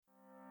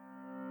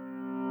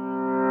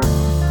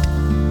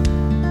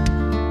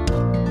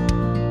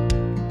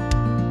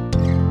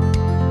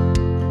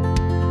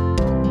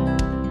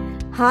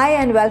Hi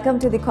and welcome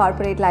to the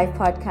Corporate Life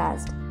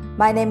Podcast.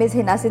 My name is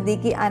Hina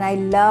Siddiqui and I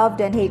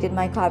loved and hated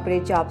my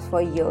corporate jobs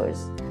for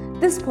years.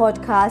 This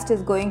podcast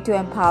is going to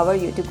empower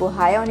you to go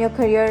high on your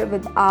career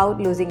without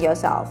losing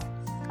yourself.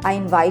 I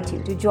invite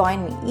you to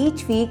join me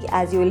each week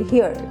as you will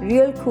hear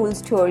real cool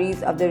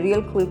stories of the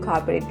real cool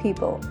corporate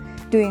people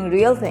doing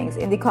real things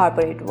in the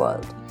corporate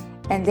world.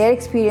 And their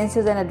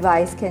experiences and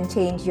advice can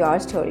change your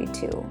story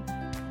too.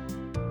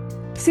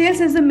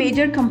 Sales is a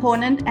major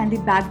component and the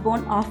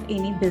backbone of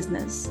any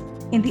business.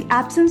 In the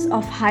absence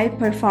of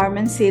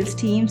high-performance sales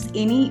teams,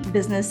 any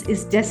business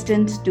is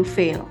destined to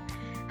fail.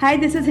 Hi,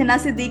 this is Hina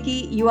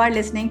Siddiqui. You are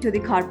listening to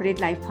the Corporate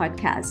Life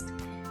Podcast.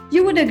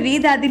 You would agree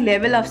that the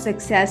level of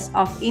success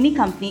of any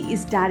company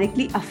is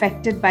directly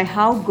affected by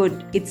how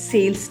good its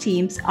sales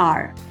teams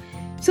are.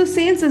 So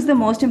sales is the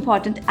most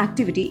important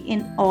activity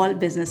in all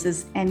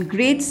businesses, and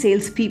great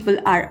salespeople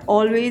are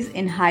always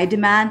in high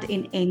demand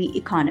in any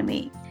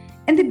economy.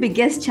 And the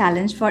biggest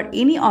challenge for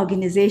any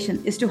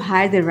organization is to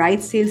hire the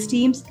right sales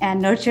teams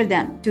and nurture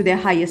them to their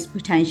highest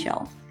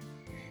potential.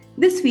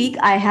 This week,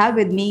 I have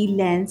with me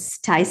Lance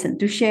Tyson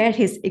to share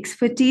his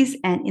expertise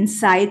and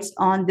insights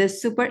on this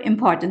super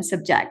important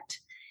subject.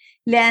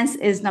 Lance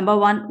is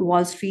 #1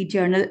 Wall Street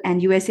Journal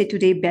and USA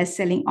Today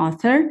best-selling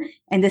author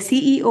and the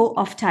CEO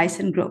of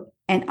Tyson Group,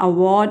 an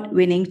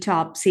award-winning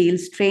top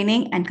sales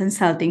training and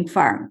consulting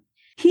firm.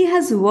 He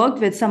has worked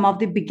with some of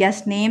the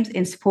biggest names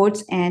in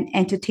sports and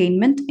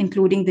entertainment,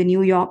 including the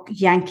New York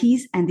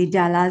Yankees and the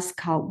Dallas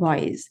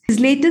Cowboys. His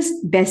latest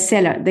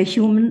bestseller, The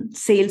Human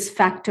Sales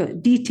Factor,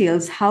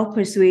 details how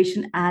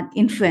persuasion and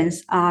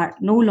influence are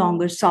no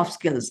longer soft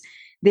skills.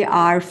 They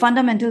are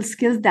fundamental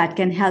skills that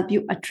can help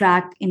you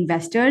attract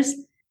investors,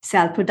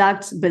 sell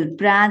products, build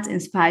brands,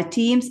 inspire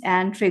teams,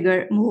 and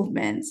trigger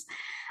movements.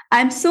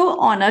 I'm so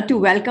honored to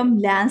welcome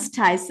Lance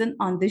Tyson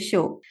on the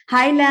show.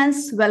 Hi,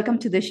 Lance. Welcome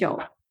to the show.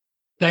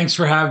 Thanks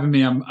for having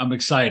me. I'm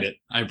excited.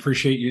 I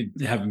appreciate you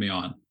having me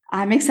on.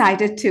 I'm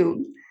excited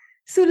too.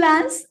 So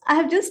Lance, I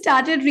have just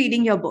started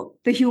reading your book,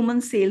 The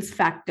Human Sales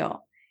Factor.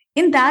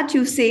 In that,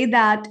 you say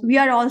that we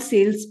are all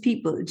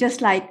salespeople,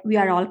 just like we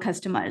are all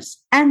customers.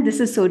 And this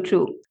is so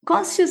true.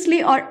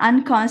 Consciously or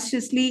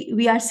unconsciously,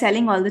 we are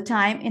selling all the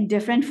time in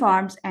different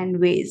forms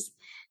and ways.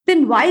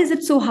 Then why is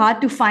it so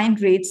hard to find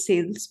great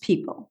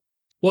salespeople?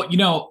 Well,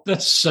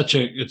 it's such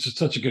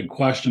a good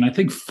question. I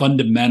think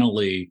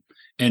fundamentally,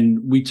 and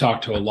we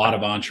talk to a lot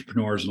of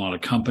entrepreneurs and a lot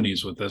of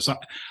companies with this.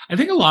 I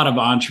think a lot of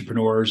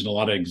entrepreneurs and a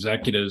lot of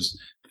executives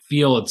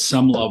feel at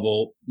some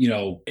level,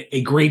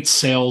 a great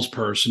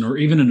salesperson or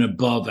even an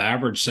above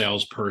average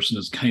salesperson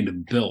is kind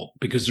of built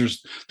because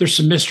there's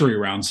some mystery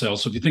around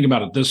sales. So if you think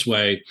about it this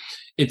way,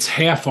 it's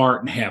half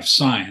art and half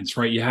science,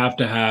 right? You have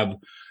to have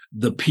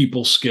the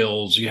people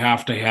skills. You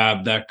have to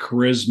have that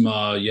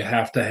charisma. You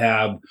have to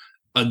have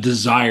a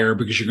desire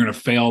because you're going to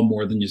fail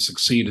more than you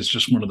succeed. It's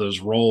just one of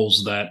those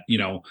roles that,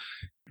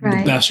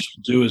 Right. The best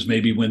you'll do is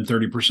maybe win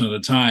 30% of the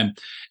time.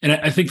 And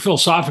I think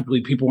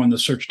philosophically, people are on the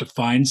search to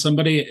find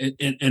somebody.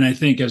 And I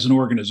think as an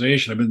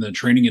organization, I've been in the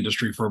training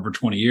industry for over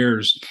 20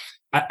 years.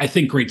 I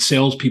think great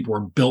salespeople are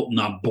built,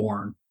 not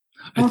born.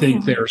 I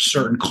think there are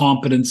certain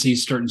competencies,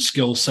 certain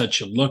skill sets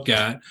you look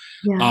at.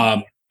 Yeah.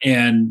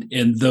 And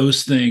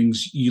those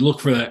things, you look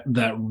for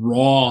that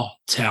raw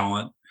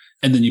talent.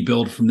 And then you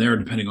build from there,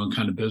 depending on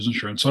kind of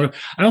business you're in. So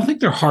I don't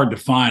think they're hard to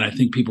find. I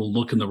think people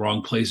look in the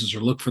wrong places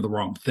or look for the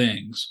wrong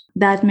things.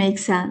 That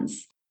makes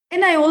sense.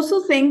 And I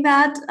also think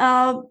that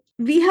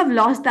we have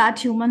lost that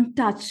human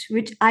touch,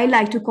 which I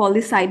like to call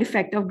the side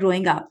effect of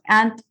growing up.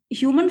 And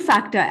human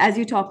factor, as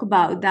you talk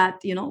about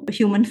that,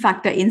 human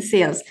factor in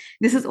sales,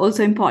 this is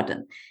also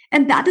important.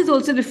 And that is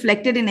also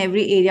reflected in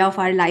every area of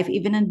our life,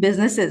 even in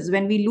businesses,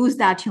 when we lose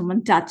that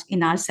human touch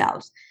in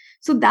ourselves.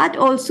 So that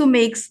also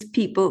makes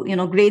people,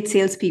 great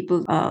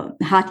salespeople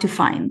hard to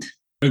find.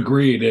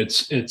 Agreed.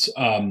 It's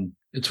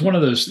one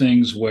of those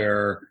things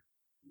where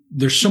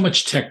there's so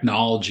much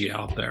technology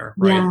out there,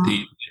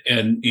 right? Yeah.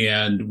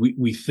 And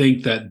we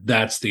think that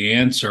that's the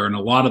answer, and a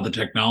lot of the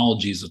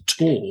technology is a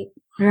tool,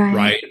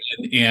 right?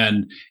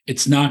 And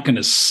it's not going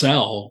to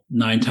sell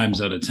 9 times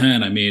out of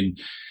 10. I mean,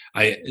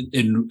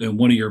 in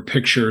one of your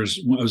pictures,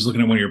 I was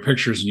looking at one of your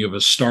pictures, and you have a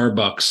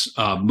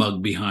Starbucks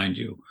mug behind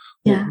you.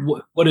 Yeah.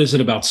 What is it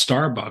about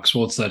Starbucks?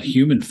 Well, it's that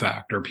human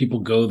factor.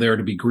 People go there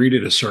to be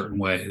greeted a certain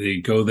way.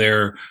 They go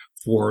there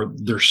for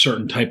their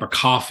certain type of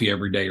coffee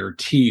every day or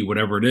tea,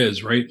 whatever it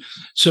is, right?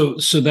 So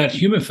that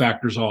human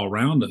factor is all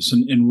around us.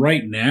 And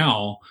right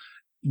now,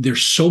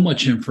 there's so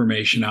much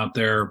information out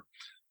there.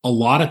 A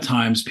lot of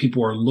times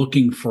people are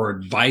looking for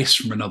advice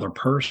from another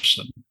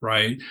person,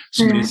 right?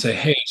 Somebody say,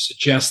 hey,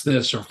 suggest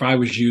this, or if I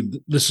was you,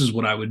 this is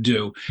what I would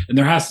do. And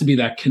there has to be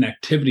that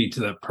connectivity to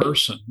that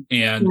person.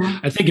 And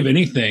I think if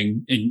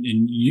anything,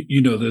 and you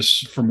know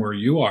this from where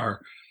you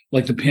are,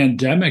 like the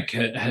pandemic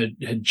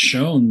had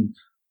shown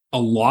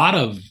a lot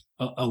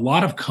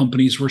of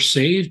companies were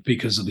saved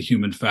because of the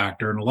human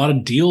factor, and a lot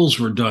of deals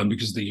were done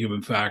because of the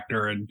human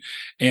factor.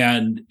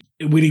 And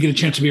we didn't get a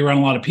chance to be around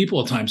a lot of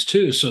people at times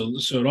too. So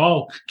it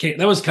all came,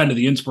 that was kind of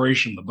the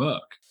inspiration of the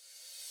book.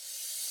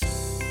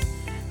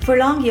 For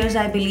long years,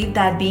 I believed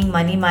that being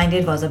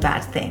money-minded was a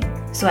bad thing,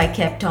 so I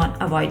kept on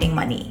avoiding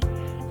money.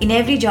 In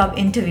every job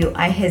interview,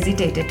 I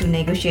hesitated to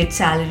negotiate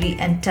salary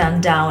and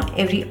turned down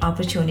every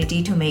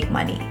opportunity to make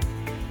money.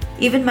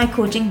 Even my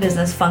coaching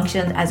business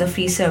functioned as a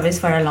free service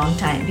for a long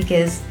time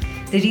because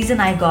the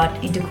reason I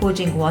got into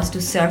coaching was to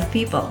serve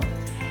people.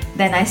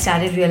 Then I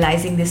started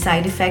realizing the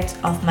side effects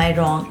of my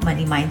wrong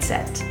money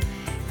mindset.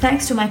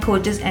 Thanks to my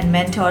coaches and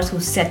mentors who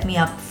set me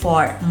up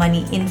for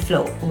money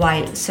inflow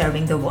while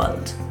serving the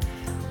world.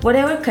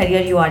 Whatever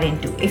career you are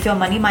into, if your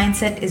money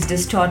mindset is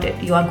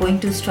distorted, you are going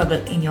to struggle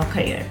in your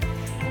career.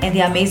 And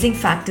the amazing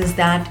fact is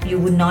that you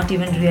would not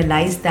even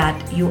realize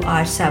that you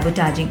are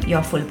sabotaging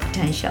your full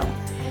potential,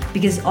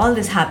 because all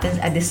this happens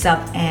at the sub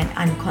and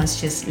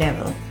unconscious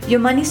level. Your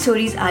money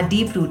stories are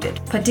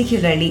deep-rooted,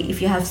 particularly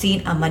if you have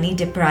seen a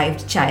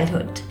money-deprived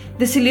childhood.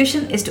 The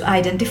solution is to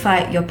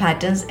identify your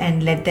patterns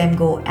and let them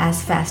go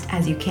as fast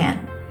as you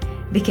can,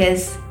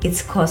 because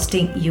it's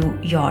costing you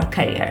your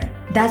career.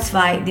 That's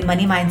why the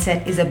money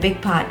mindset is a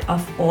big part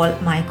of all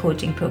my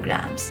coaching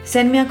programs.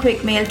 Send me a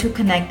quick mail to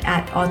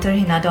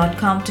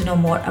connect@authorhina.com to know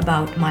more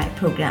about my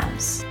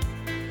programs.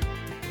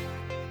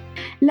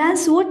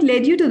 Lance, what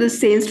led you to the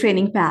sales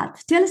training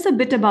path? Tell us a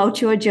bit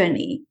about your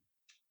journey.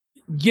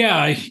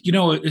 Yeah,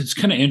 it's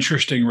kind of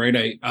interesting,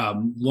 right?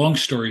 Long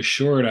story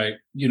short, I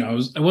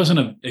wasn't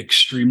an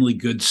extremely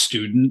good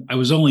student. I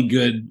was only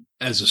good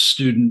as a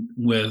student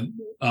with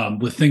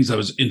things I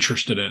was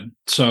interested in.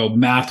 So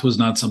math was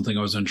not something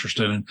I was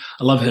interested in.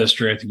 I love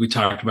history. I think we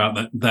talked about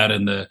that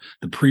in the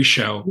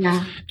pre-show.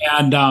 Yeah.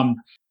 And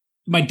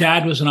my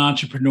dad was an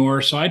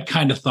entrepreneur, so I'd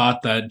kind of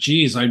thought that,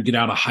 geez, I'd get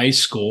out of high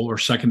school or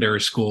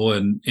secondary school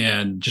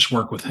and just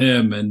work with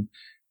him, and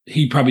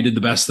he probably did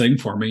the best thing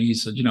for me. He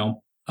said,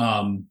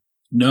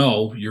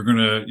 no, you're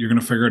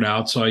gonna figure it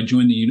out. So I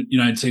joined the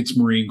United States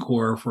Marine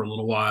Corps for a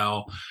little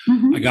while.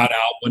 Mm-hmm. I got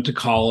out, went to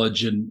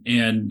college, and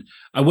when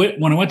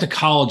I went to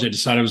college, I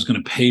decided I was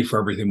going to pay for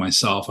everything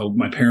myself.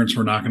 My parents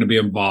were not going to be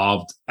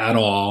involved at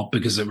all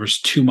because there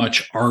was too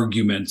much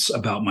arguments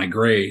about my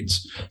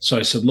grades. So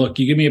I said, look,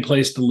 you give me a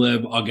place to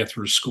live, I'll get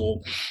through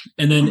school.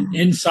 And then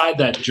inside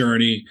that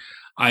journey,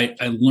 I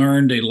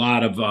learned a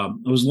lot of, I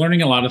was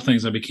learning a lot of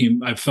things. I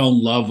fell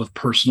in love with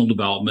personal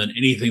development,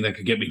 anything that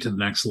could get me to the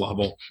next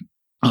level.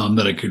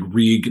 That I could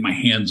read, get my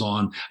hands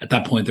on. At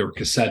that point, there were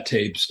cassette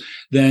tapes.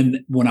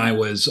 Then when I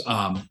was,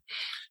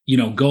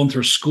 going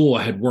through school,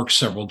 I had worked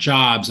several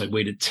jobs. I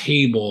waited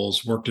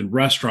tables, worked in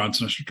restaurants,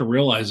 and I started to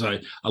realize I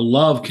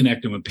love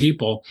connecting with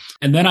people.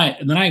 And then I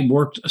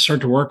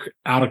started to work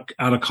out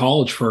of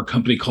college for a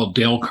company called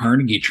Dale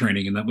Carnegie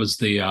Training, and that was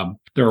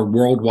they're a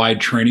worldwide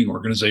training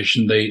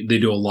organization. They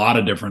do a lot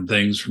of different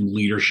things, from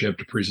leadership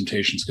to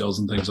presentation skills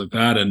and things like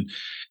that. And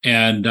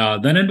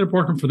then ended up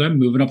working for them,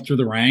 moving up through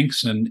the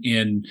ranks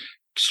and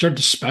started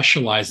to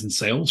specialize in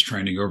sales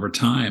training over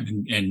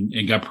time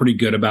and got pretty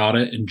good about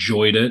it,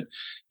 enjoyed it.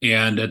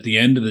 And at the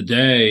end of the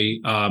day,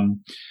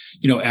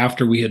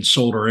 after we had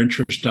sold our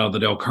interest out of the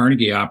Dale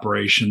Carnegie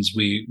operations,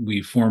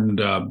 we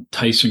formed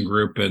Tyson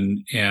Group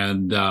and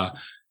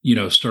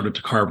started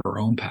to carve our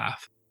own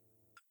path.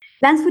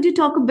 Lance, would you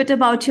talk a bit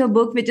about your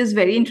book, which is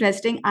very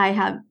interesting? I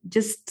have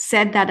just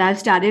said that I've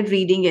started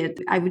reading it.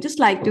 I would just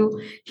like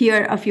to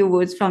hear a few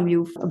words from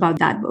you about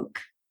that book.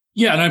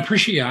 Yeah, and I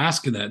appreciate you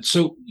asking that.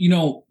 So,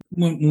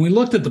 when we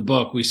looked at the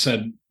book, we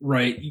said,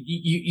 right,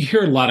 you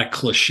hear a lot of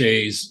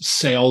cliches.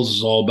 Sales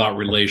is all about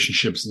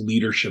relationships.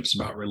 Leadership's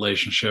about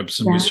relationships.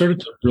 And we started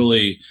to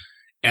really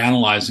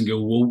analyze and go,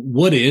 well,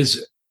 what is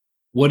it?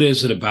 What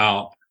is it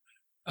about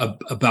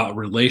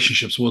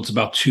relationships? Well, it's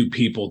about two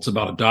people. It's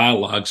about a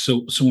dialogue.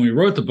 So when we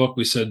wrote the book,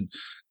 we said,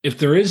 if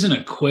there is an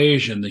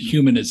equation, the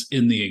human is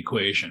in the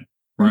equation,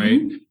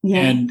 right? Mm-hmm. Yeah.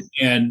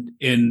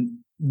 And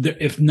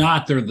if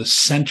not, they're the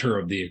center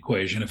of the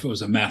equation, if it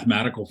was a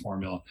mathematical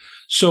formula.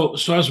 So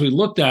as we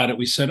looked at it,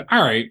 we said,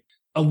 all right,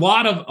 a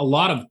lot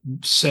of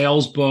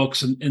sales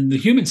books and the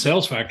human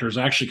sales factor is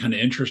actually kind of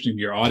interesting to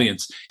your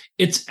audience.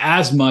 It's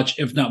as much,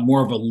 if not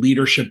more, of a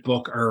leadership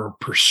book or a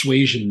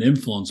persuasion and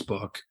influence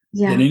book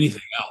than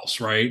anything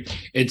else, right?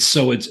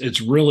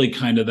 It's really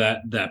kind of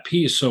that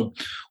piece. So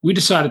we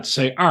decided to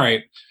say, all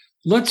right,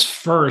 let's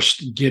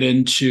first get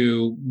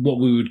into what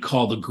we would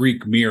call the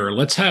Greek mirror.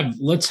 Let's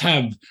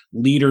have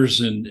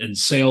leaders and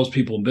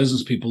salespeople and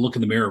business people look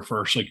in the mirror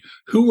first. Like,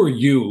 who are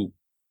you,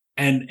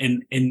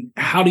 and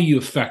how do you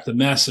affect the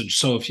message?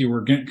 So if you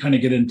were kind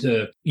of get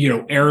into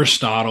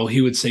Aristotle,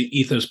 he would say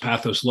ethos,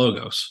 pathos,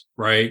 logos,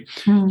 right?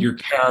 Your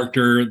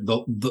character,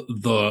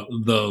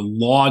 the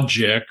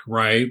logic,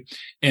 right,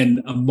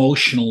 and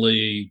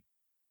emotionally,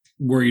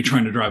 where you're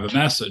trying to drive a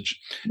message.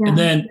 And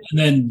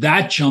then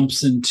that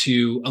jumps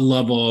into a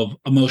level of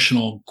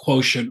emotional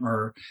quotient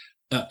or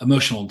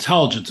emotional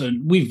intelligence.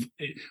 And we've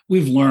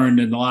learned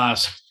in the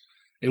last,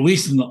 at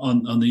least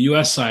on the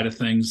US side of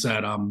things,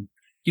 that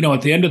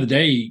at the end of the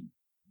day,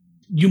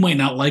 you might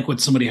not like what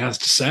somebody has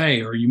to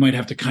say, or you might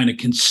have to kind of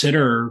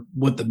consider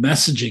what the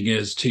messaging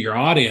is to your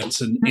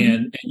audience. And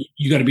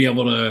you got to be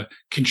able to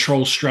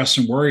control stress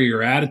and worry,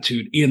 your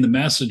attitude in the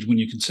message when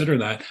you consider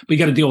that. But you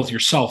got to deal with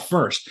yourself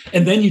first,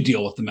 and then you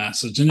deal with the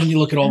message. And then you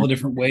look at all the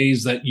different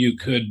ways that you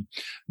could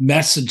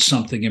message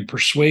something and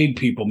persuade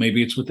people.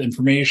 Maybe it's with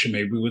information,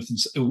 maybe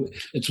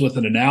it's with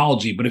an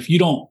analogy. But if you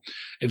don't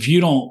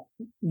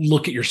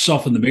look at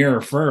yourself in the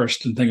mirror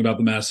first and think about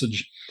the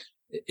message,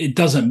 it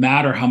doesn't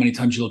matter how many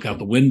times you look out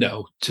the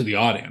window to the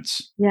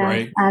audience. Yeah,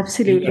 right?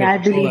 Absolutely. I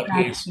believe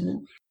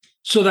that.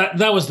 So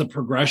that was the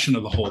progression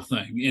of the whole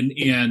thing.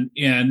 And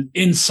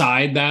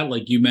inside that,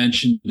 like you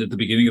mentioned at the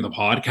beginning of the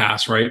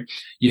podcast, right?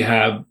 You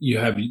have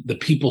the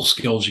people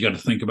skills you got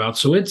to think about.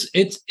 So it's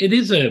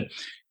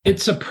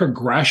a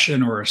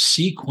progression or a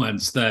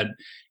sequence that,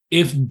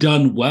 if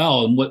done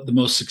well, and what the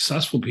most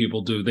successful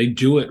people do, they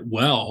do it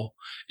well.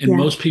 And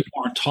most people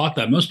aren't taught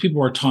that. Most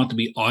people are taught to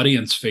be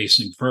audience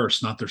facing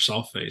first, not their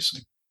self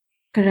facing.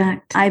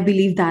 Correct. I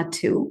believe that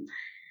too.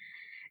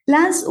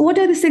 Lance, what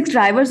are the 6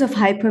 drivers of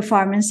high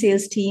performance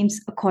sales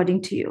teams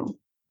according to you?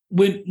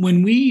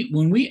 When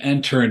we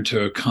enter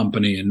into a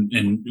company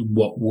and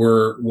what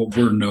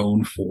we're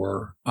known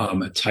for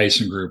at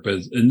Tyson Group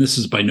is, and this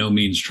is by no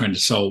means trying to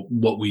sell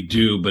what we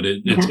do, but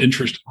it's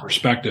interesting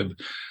perspective.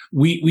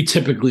 We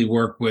typically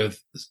work with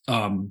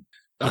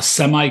a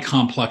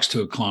semi-complex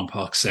to a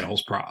complex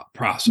sales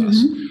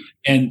process,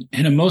 and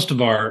most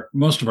of our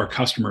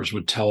customers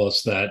would tell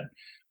us that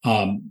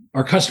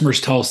our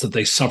customers tell us that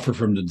they suffer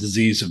from the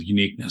disease of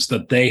uniqueness,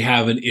 that they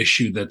have an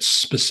issue that's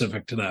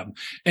specific to them,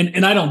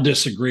 and I don't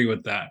disagree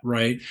with that,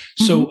 right?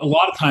 So a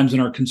lot of times in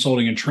our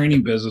consulting and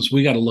training business,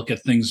 we got to look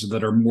at things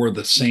that are more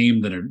the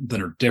same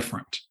than are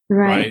different,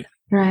 right?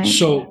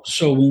 So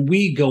when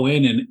we go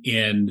in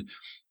and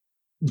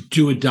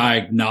do a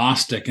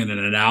diagnostic and an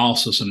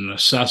analysis and an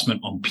assessment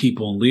on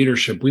people and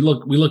leadership, we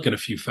look at a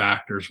few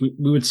factors. We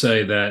would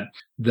say that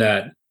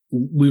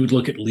we would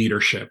look at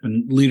leadership,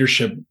 and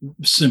leadership,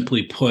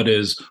 simply put,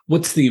 is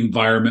what's the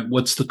environment,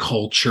 what's the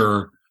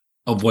culture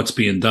of what's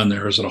being done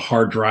there? Is it a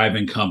hard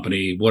driving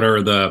company? What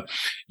are the,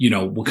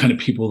 what kind of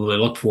people do they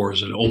look for?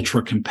 Is it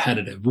ultra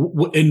competitive,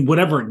 and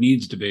whatever it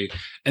needs to be?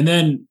 And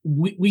then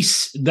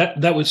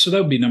that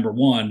would be number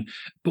one.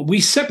 But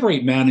we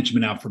separate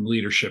management out from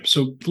leadership.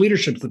 So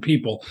leadership's the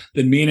people,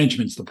 then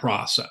management's the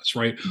process,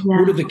 right?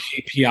 What are the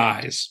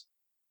KPIs?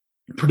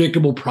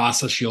 Predictable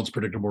process yields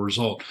predictable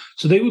result.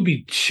 So they would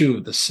be 2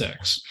 of the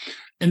 6.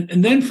 And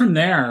then from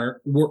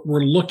there,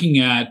 we're looking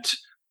at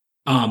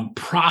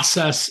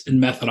process and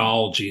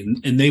methodology,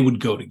 and they would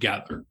go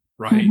together,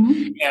 right?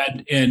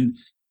 And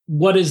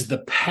what is the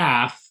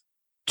path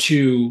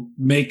to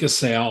make a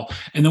sale,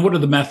 and then what are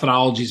the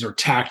methodologies or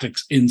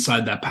tactics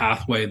inside that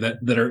pathway that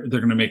they're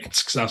going to make it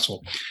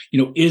successful?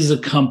 Is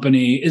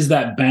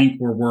that bank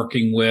we're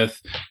working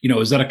with,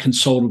 is that a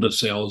consultative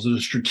sale? Is it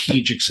a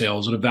strategic sale?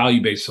 Is it a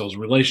value-based sales,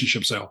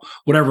 relationship sale?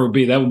 Whatever it would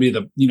be, that would be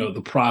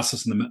the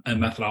process and the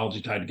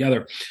methodology tied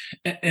together.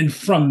 And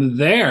from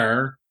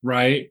there,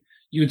 right,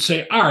 you would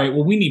say, all right,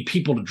 well, we need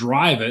people to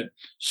drive it.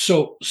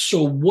 So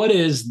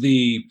what's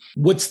the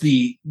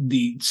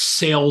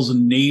sales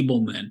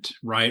enablement,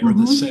 right? Or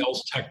the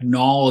sales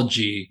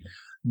technology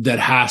that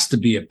has to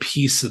be a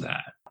piece of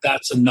that?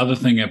 That's another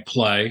thing at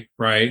play,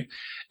 right?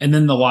 And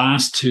then the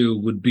last 2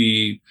 would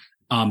be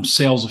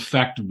sales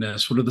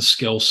effectiveness. What are the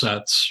skill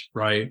sets,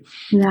 right?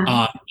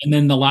 And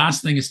then the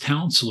last thing is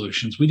talent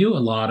solutions. We do a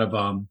lot of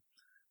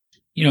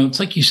it's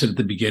like you said at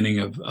the beginning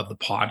of the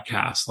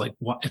podcast, like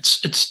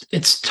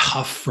it's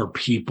tough for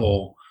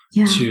people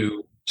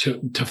to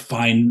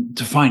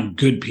find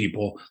good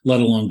people, let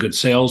alone good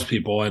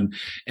salespeople. And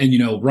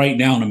right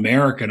now in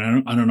America,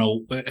 and I don't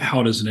know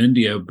how it is in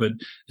India, but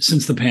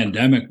since the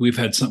pandemic, we've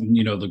had something,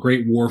 the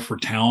great war for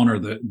talent, or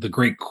the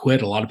great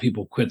quit. A lot of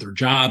people quit their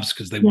jobs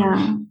because they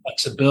want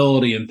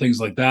flexibility and things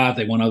like that.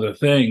 They want other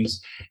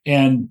things.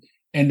 And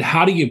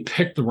how do you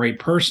pick the right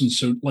person?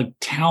 So like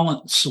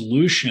talent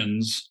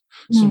solutions,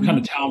 some kind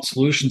of talent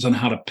solutions on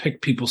how to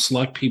pick people,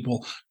 select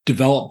people,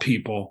 develop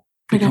people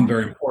become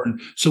very important.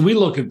 So we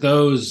look at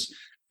those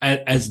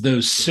as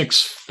those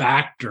 6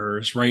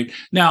 factors, right?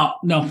 Now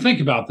think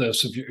about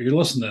this. If you're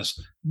listening to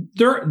this,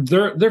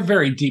 they're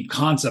very deep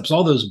concepts.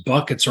 All those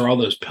buckets or all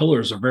those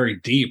pillars are very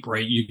deep,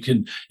 right? You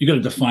got to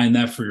define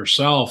that for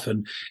yourself.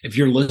 And if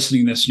you're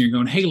listening to this and you're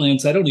going, hey,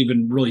 Lance, I don't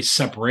even really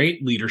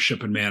separate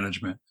leadership and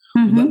management.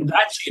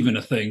 That's even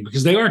a thing,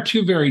 because they are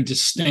 2 very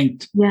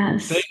distinct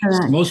things.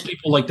 Correct. Most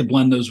people like to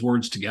blend those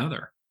words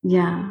together.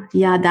 Yeah,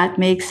 that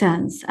makes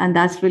sense. And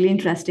that's really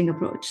interesting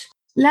approach.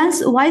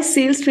 Lance, why is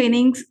sales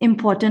training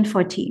important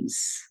for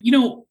teams?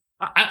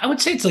 I would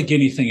say it's like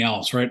anything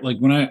else, right? Like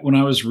when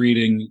I was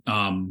reading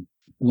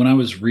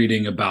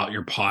about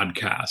your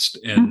podcast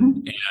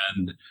and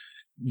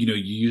you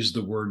use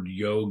the word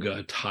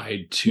yoga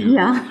tied to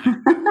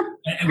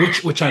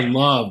which I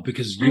love,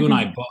 because you and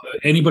I both,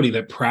 anybody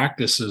that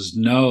practices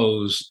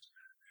knows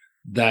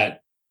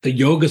that the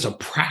yoga is a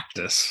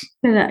practice.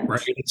 Correct.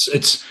 Right.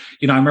 It's,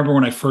 I remember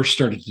when I first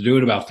started to do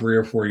it about 3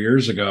 or 4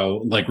 years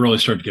ago, like really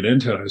started to get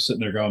into it. I was sitting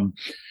there going,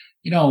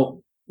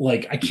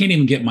 like I can't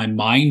even get my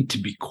mind to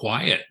be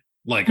quiet.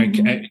 Like I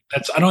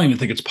don't even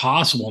think it's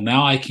possible.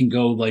 Now I can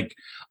go like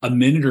a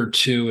minute or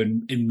two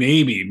and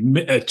maybe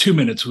 2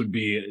 minutes would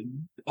be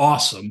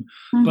awesome,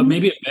 but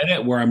maybe a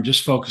minute where I'm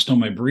just focused on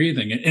my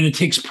breathing, and it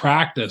takes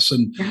practice.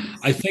 And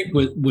I think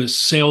with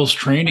sales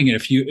training,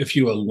 and if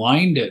you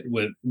aligned it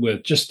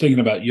with just thinking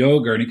about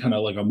yoga or any kind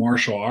of like a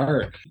martial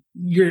art,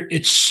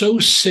 it's so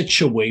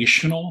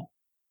situational,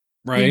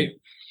 right?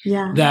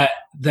 Yeah.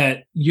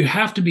 That you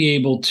have to be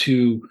able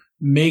to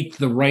make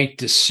the right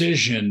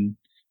decision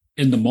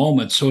in the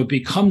moment. So it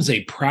becomes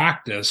a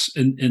practice.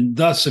 And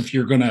thus, if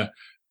you're going to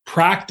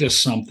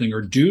practice something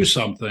or do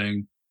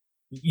something,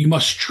 you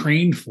must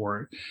train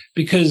for it,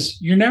 because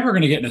you're never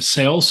going to get in a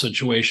sales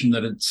situation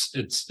that it's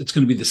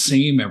going to be the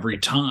same every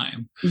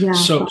time. Yeah.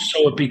 So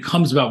it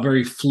becomes about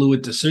very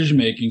fluid decision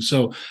making.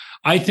 So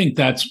I think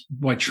that's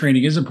why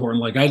training is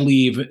important. Like I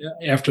leave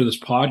after this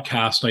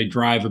podcast, I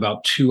drive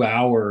about 2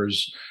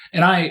 hours,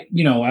 and I,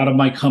 out of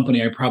my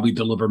company, I probably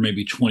deliver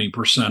maybe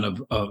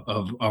 20%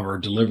 of our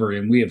delivery.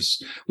 And we have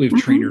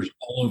trainers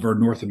all over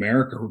North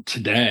America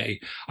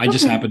today. I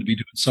just happen to be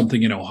doing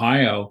something in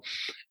Ohio,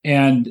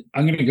 and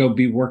I'm going to go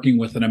be working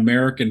with an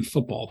American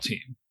football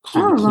team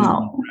called the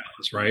Cleveland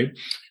Browns, right?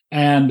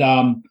 And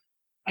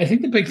I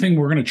think the big thing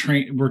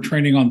we're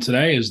training on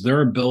today is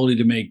their ability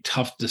to make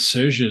tough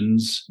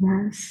decisions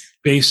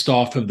based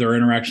off of their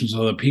interactions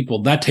with other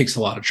people. That takes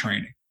a lot of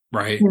training,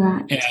 right?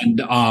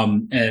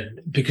 And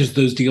because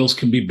those deals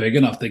can be big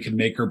enough, they can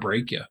make or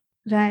break you.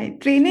 Right.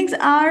 Trainings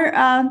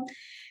are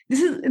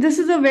this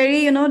is a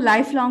very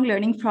lifelong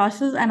learning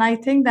process, and I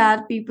think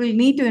that people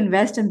need to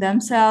invest in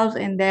themselves,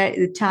 in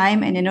their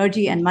time and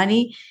energy and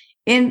money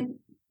in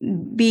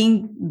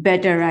being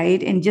better,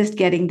 right? And just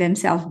getting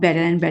themselves better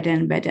and better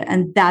and better.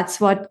 And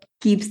that's what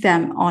keeps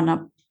them on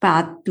a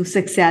path to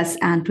success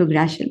and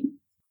progression.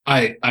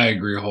 I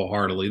agree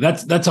wholeheartedly.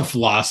 That's a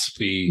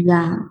philosophy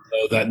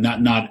that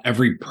not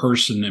every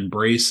person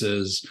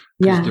embraces,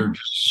 because they're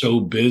just so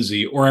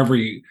busy, or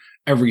every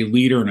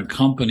leader in a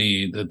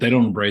company that they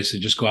don't embrace it,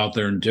 just go out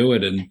there and do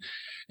it.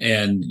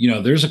 And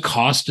there's a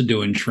cost to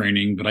doing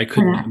training, but I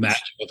couldn't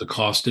imagine what the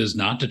cost is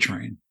not to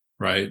train.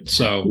 Right.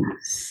 So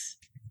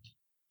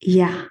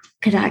yeah,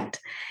 correct.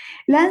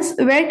 Lance,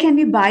 where can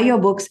we buy your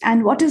books,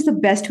 and what is the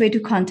best way to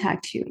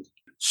contact you?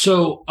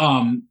 So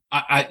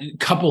a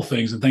couple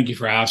things, and thank you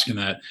for asking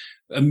that.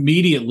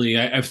 Immediately,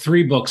 I have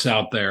 3 books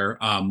out there.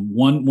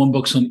 One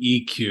book's on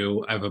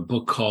EQ. I have a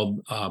book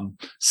called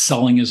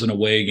Selling is an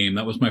Away Game.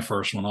 That was my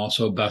first one,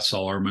 also a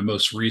bestseller. My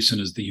most recent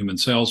is The Human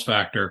Sales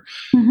Factor.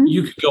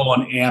 You can go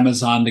on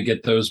Amazon to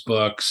get those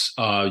books.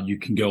 You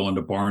can go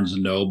onto Barnes &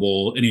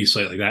 Noble, any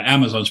site like that.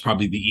 Amazon's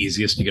probably the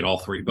easiest to get all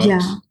 3 books.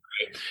 Yeah.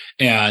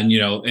 And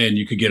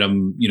you could get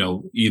them,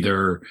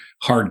 either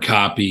hard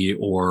copy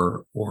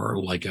or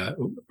like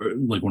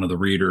one of the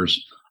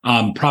readers.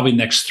 Probably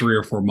next 3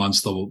 or 4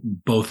 months,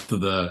 both of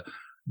the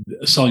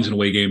Selling is an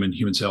Away Game and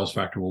Human Sales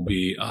Factor will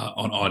be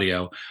on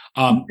audio.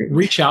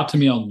 Reach out to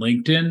me on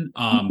LinkedIn.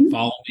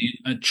 Follow me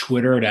at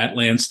Twitter at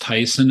Lance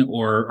Tyson,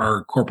 or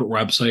our corporate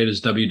website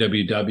is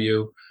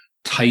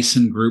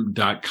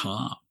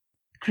www.tysongroup.com.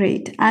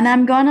 Great. And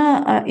I'm going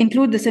to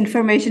include this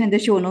information in the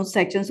show notes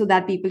section so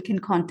that people can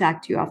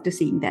contact you after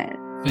seeing that.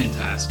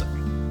 Fantastic.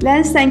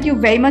 Lance, thank you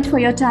very much for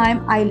your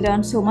time. I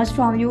learned so much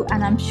from you,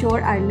 and I'm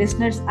sure our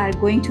listeners are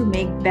going to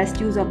make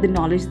best use of the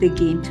knowledge they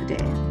gained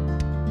today.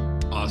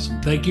 Awesome.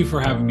 Thank you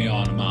for having me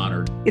on. I'm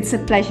honored. It's a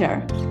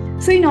pleasure.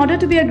 So in order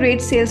to be a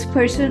great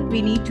salesperson,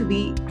 we need to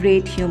be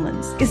great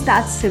humans. It's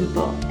that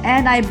simple.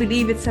 And I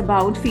believe it's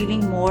about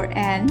feeling more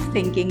and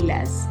thinking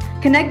less.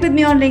 Connect with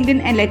me on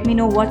LinkedIn and let me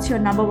know what's your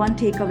number one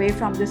takeaway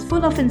from this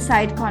full of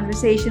insight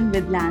conversation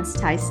with Lance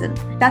Tyson.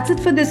 That's it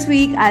for this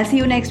week. I'll see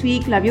you next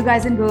week. Love you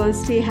guys and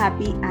girls. Stay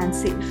happy and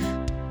safe.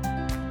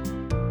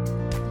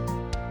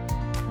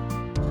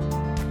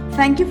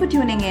 Thank you for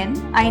tuning in.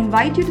 I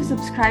invite you to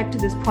subscribe to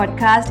this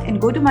podcast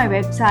and go to my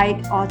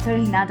website,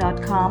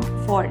 authorhina.com,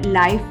 for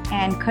life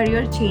and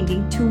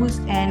career-changing tools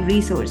and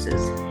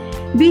resources.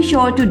 Be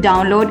sure to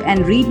download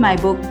and read my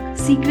book,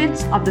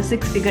 Secrets of the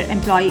Six-Figure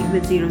Employee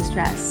with Zero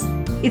Stress.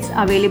 It's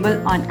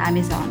available on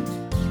Amazon.